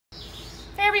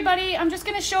everybody, I'm just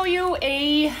going to show you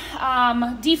a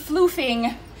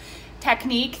defloofing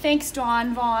technique. Thanks,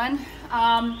 Dawn Vaughn.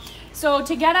 So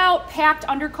to get out packed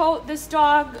undercoat, this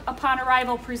dog upon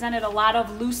arrival presented a lot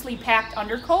of loosely packed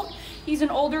undercoat. He's an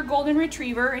older golden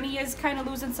retriever and he is kind of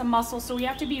losing some muscle, so we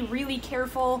have to be really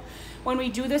careful when we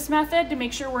do this method to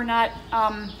make sure we're not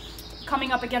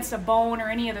coming up against a bone or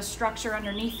any of the structure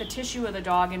underneath the tissue of the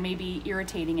dog and maybe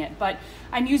irritating it. But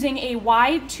I'm using a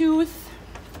wide tooth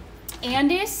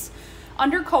Andes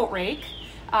undercoat rake,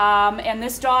 and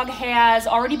this dog has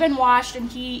already been washed and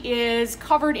he is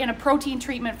covered in a protein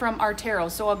treatment from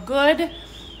Artero. So a good,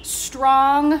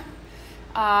 strong,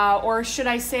 or should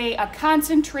I say a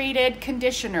concentrated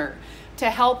conditioner to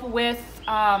help with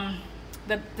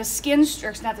the skin,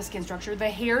 or not the skin structure, the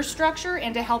hair structure,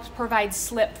 and to help provide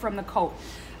slip from the coat.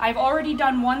 I've already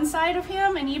done one side of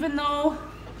him, and even though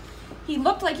he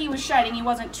looked like he was shedding, he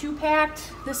wasn't too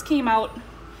packed, this came out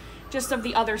just of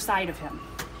the other side of him.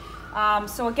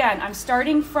 So again, I'm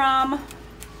starting from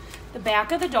the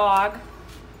back of the dog.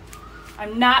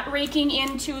 I'm not raking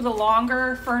into the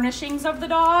longer furnishings of the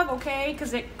dog, okay,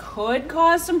 because it could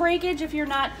cause some breakage if you're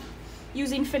not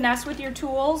using finesse with your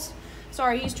tools.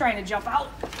 Sorry, he's trying to jump out.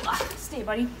 Stay,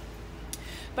 buddy.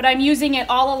 But I'm using it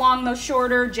all along those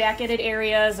shorter jacketed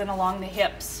areas and along the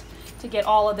hips to get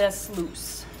all of this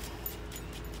loose.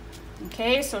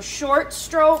 Okay, so short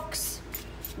strokes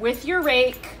with your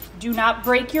rake. Do not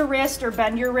break your wrist or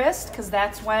bend your wrist, because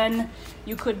that's when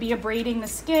you could be abrading the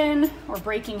skin or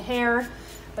breaking hair.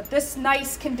 But this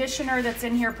nice conditioner that's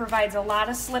in here provides a lot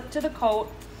of slip to the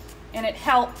coat, and it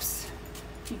helps,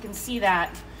 you can see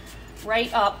that,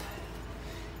 right up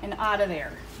and out of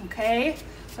there, okay?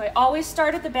 So I always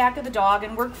start at the back of the dog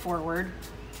and work forward.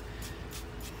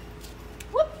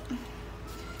 Whoop.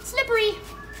 Slippery.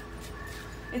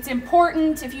 It's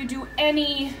important if you do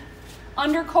any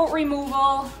undercoat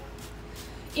removal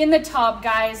in the tub,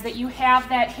 guys, that you have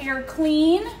that hair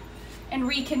clean and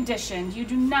reconditioned. You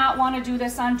do not want to do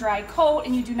this on dry coat,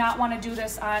 and you do not want to do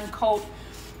this on coat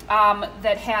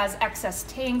that has excess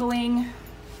tangling.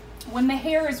 When the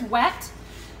hair is wet,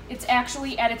 it's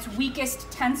actually at its weakest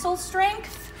tensile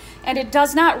strength, and it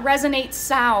does not resonate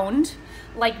sound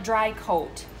like dry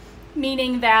coat,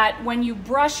 meaning that when you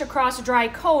brush across a dry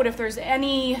coat, if there's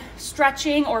any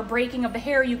stretching or breaking of the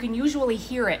hair, you can usually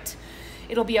hear it.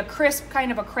 It'll be a crisp,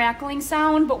 kind of a crackling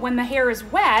sound, but when the hair is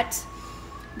wet,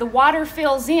 the water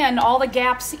fills in all the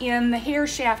gaps in the hair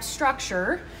shaft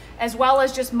structure, as well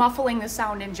as just muffling the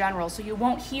sound in general. So you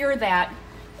won't hear that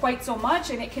quite so much,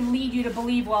 and it can lead you to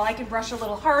believe, well, I can brush a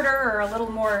little harder or a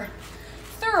little more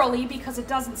thoroughly because it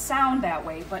doesn't sound that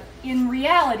way. But in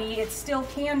reality, it still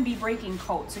can be breaking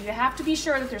coat. So you have to be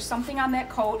sure that there's something on that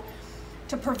coat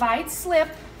to provide slip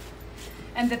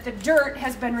and that the dirt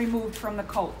has been removed from the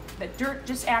coat. The dirt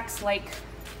just acts like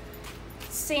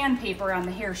sandpaper on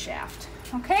the hair shaft,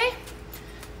 okay?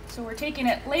 So we're taking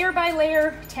it layer by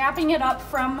layer, tapping it up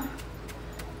from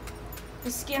the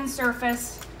skin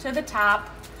surface to the top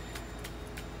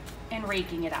and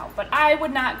raking it out. But I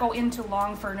would not go into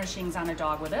long furnishings on a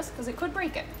dog with this because it could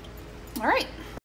break it. All right.